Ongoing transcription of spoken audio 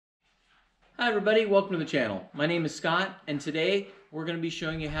Hi everybody, welcome to the channel. My name is Scott, and today we're going to be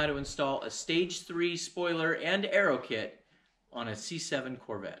showing you how to install a Stage 3 spoiler and aero kit on a C7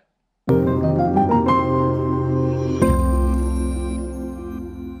 Corvette.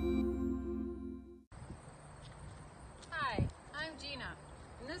 Hi, I'm Gina,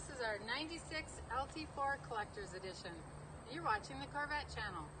 and this is our 96 LT4 Collector's Edition. You're watching the Corvette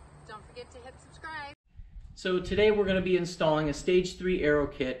channel. Don't forget to hit subscribe. So today we're going to be installing a Stage 3 aero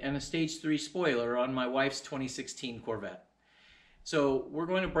kit and a Stage 3 spoiler on my wife's 2016 Corvette. So we're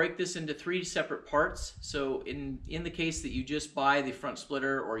going to break this into 3 separate parts. So in the case that you just buy the front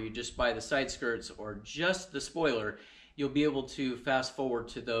splitter, or you just buy the side skirts, or just the spoiler, you'll be able to fast forward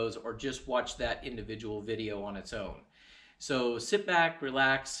to those or just watch that individual video on its own. So sit back,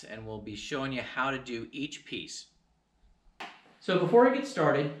 relax, and we'll be showing you how to do each piece. So before I get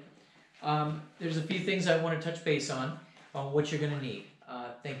started, there's a few things I want to touch base on what you're going to need.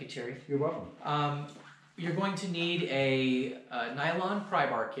 Thank you, Terry. You're welcome. You're going to need a nylon pry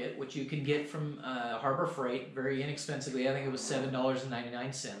bar kit, which you can get from Harbor Freight very inexpensively. I think it was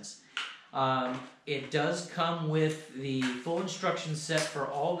 $7.99. It does come with the full instruction set for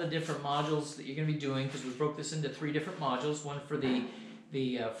all the different modules that you're going to be doing, because we broke this into 3 different modules, one for the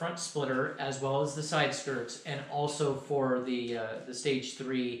front splitter as well as the side skirts, and also for the Stage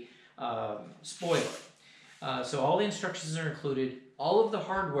 3 spoiler. So all the instructions are included, all of the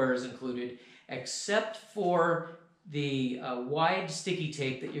hardware is included, except for the wide sticky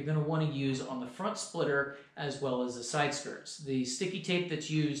tape that you're going to want to use on the front splitter as well as the side skirts. The sticky tape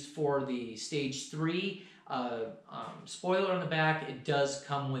that's used for the Stage 3 spoiler on the back, it does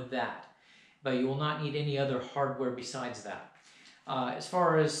come with that, but you will not need any other hardware besides that. As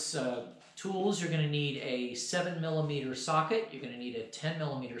far as tools, you're going to need a 7mm socket, you're going to need a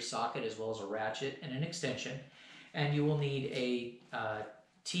 10mm socket as well as a ratchet and an extension, and you will need a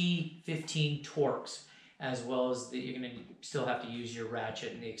T15 Torx, as well as you're going to still have to use your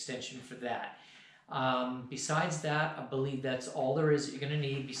ratchet and the extension for that. Besides that, I believe that's all there is that you're going to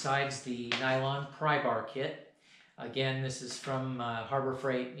need besides the nylon pry bar kit. Again, this is from Harbor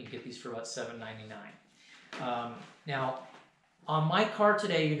Freight. You can get these for about $7.99. Now, on my car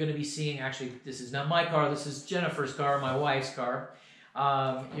today, you're going to be seeing, actually, this is not my car, this is Jennifer's car, my wife's car.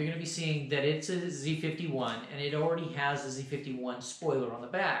 You're going to be seeing that it's a Z51, and it already has a Z51 spoiler on the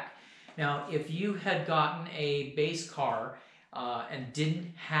back. Now, if you had gotten a base car and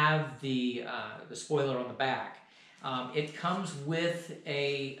didn't have the spoiler on the back, it comes with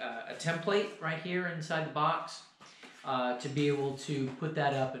a template right here inside the box to be able to put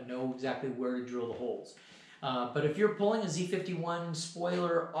that up and know exactly where to drill the holes. But if you're pulling a Z51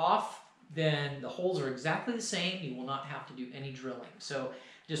 spoiler off, then the holes are exactly the same. You will not have to do any drilling. So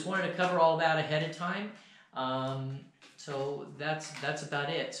just wanted to cover all that ahead of time. So that's about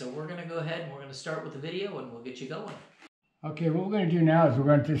it. So we're going to go ahead and we're going to start with the video and we'll get you going. Okay, what we're going to do now is we're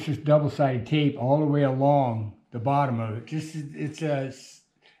going to just double-sided tape all the way along the bottom of it. Just it's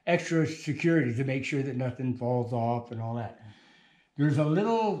extra security to make sure that nothing falls off and all that. There's a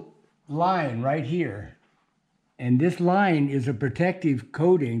little line right here. And this line is a protective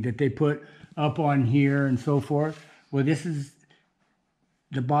coating that they put up on here and so forth. Well, this is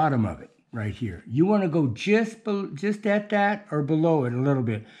the bottom of it right here. You want to go just at that or below it a little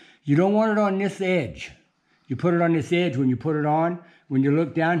bit. You don't want it on this edge. You put it on this edge. When you put it on, when you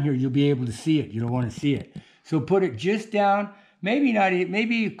look down here, you'll be able to see it. You don't want to see it. So put it just down, maybe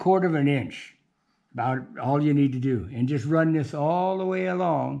a quarter of an inch, about all you need to do. And just run this all the way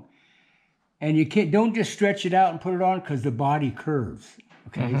along. And you don't just stretch it out and put it on, because the body curves.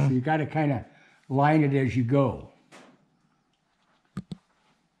 Okay, so you got to kind of line it as you go.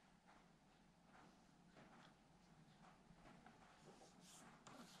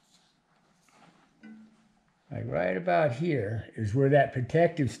 Like right about here is where that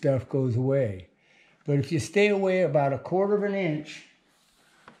protective stuff goes away. But if you stay away about a quarter of an inch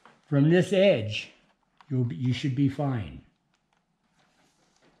from this edge, you should be fine.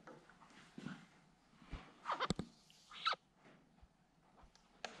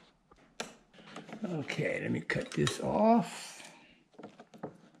 Okay, let me cut this off.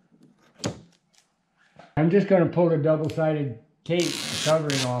 I'm just going to pull the double-sided tape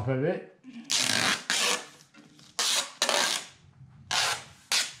covering off of it.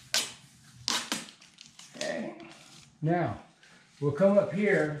 Okay. Now, we'll come up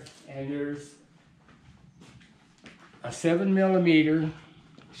here and there's a 7mm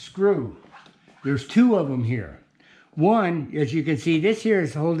screw. There's 2 of them here. One, as you can see, this here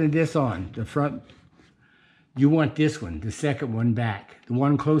is holding this on, the front. You want this one, the second one back, the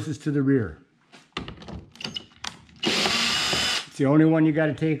one closest to the rear. It's the only one you got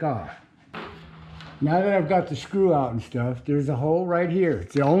to take off. Now that I've got the screw out and stuff, there's a hole right here.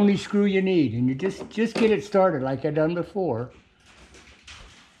 It's the only screw you need, and you just get it started like I done before.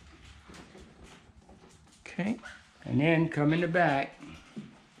 Okay. And then come in the back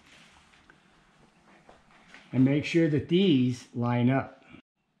and make sure that these line up.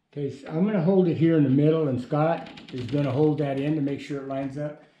 Okay, so I'm gonna hold it here in the middle, and Scott is gonna hold that in to make sure it lines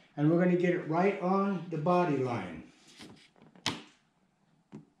up. And we're gonna get it right on the body line.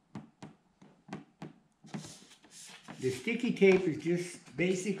 The sticky tape is just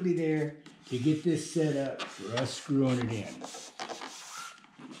basically there to get this set up for us screwing it in.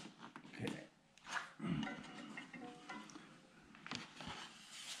 Okay.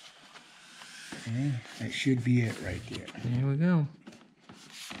 Okay, that should be it right there. There we go.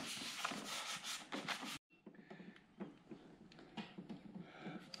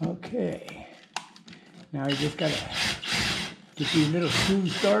 Okay. Now you just gotta get these little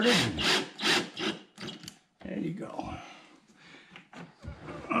screws started. There you go.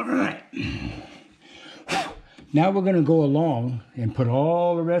 All right. Now we're gonna go along and put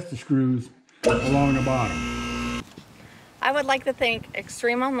all the rest of the screws along the bottom. I would like to thank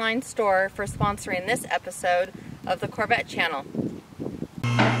Extreme Online Store for sponsoring this episode of the Corvette channel.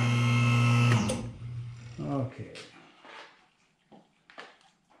 Okay.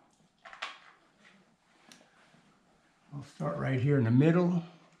 I'll start right here in the middle.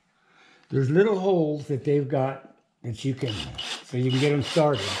 There's little holes that they've got that you can, so you can get them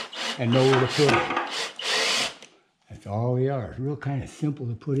started and know where to put them. That's all they are. It's real kind of simple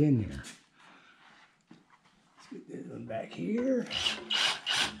to put in there. Let's get this one back here.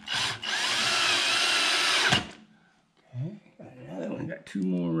 Okay, got another one. Got two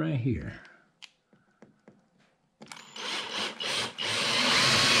more right here.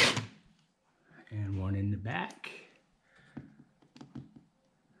 And one in the back.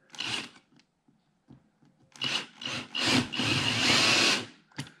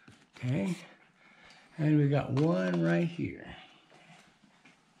 Okay, and we got one right here.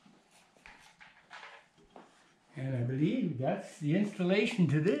 And I believe that's the installation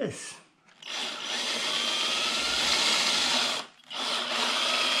to this.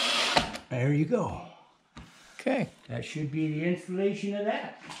 There you go. Okay. That should be the installation of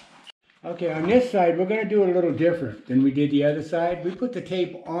that. Okay, on this side, we're going to do it a little different than we did the other side. We put the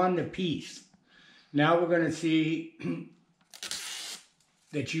tape on the piece. Now we're going to see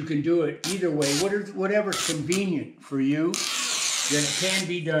that you can do it either way. Whatever's convenient for you, then it can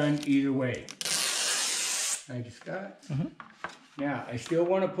be done either way. Thank you, Scott. Now, I still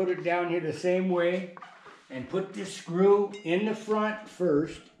want to put it down here the same way and put this screw in the front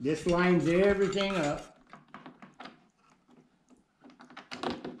first. This lines everything up.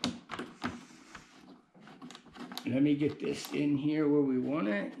 Let me get this in here where we want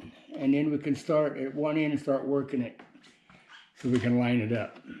it, and then we can start at one end and start working it so we can line it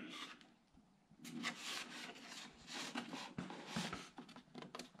up.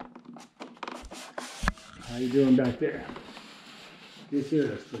 How you doing back there? This here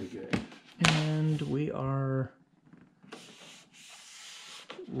looks pretty good. And we are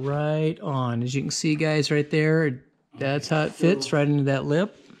right on. As you can see, guys, right there, that's how it fits right into that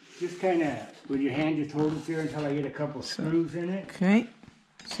lip. Just kind of, with your hand, just hold it there until I get a couple screws in it. Okay.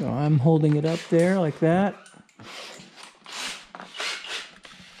 So I'm holding it up there like that.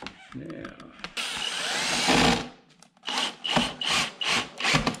 Yeah.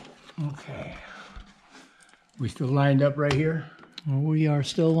 Okay. We still lined up right here? We are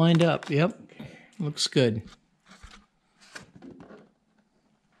still lined up. Yep. Okay. Looks good.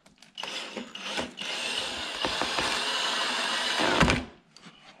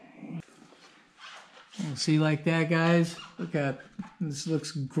 See, like that, guys? Look at this.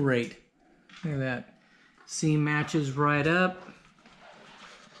 Looks great. Look at that. Seam matches right up.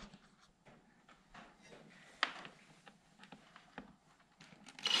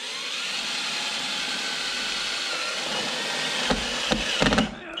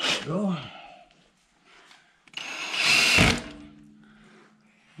 Go.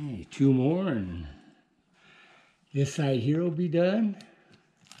 Okay, two more, and this side here will be done.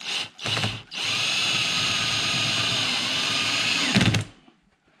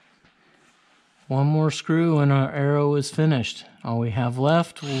 One more screw and our arrow is finished. All we have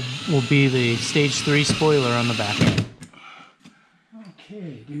left will be the stage 3 spoiler on the back.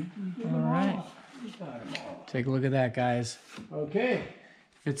 Okay, dude. All right. Take a look at that, guys. Okay.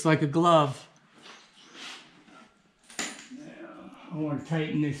 It's like a glove. Now, I want to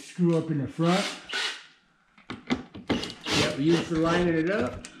tighten this screw up in the front. That we use for lining it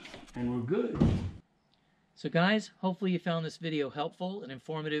up, and we're good. So guys, hopefully you found this video helpful and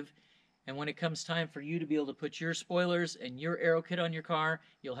informative. And when it comes time for you to be able to put your spoilers and your aero kit on your car,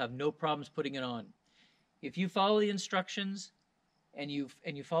 you'll have no problems putting it on. If you follow the instructions and you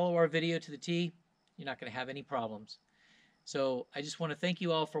follow our video to the T, you're not going to have any problems. So I just want to thank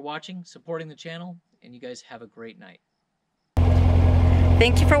you all for watching, supporting the channel, and you guys have a great night.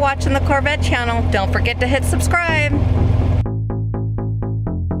 Thank you for watching the Corvette channel. Don't forget to hit subscribe.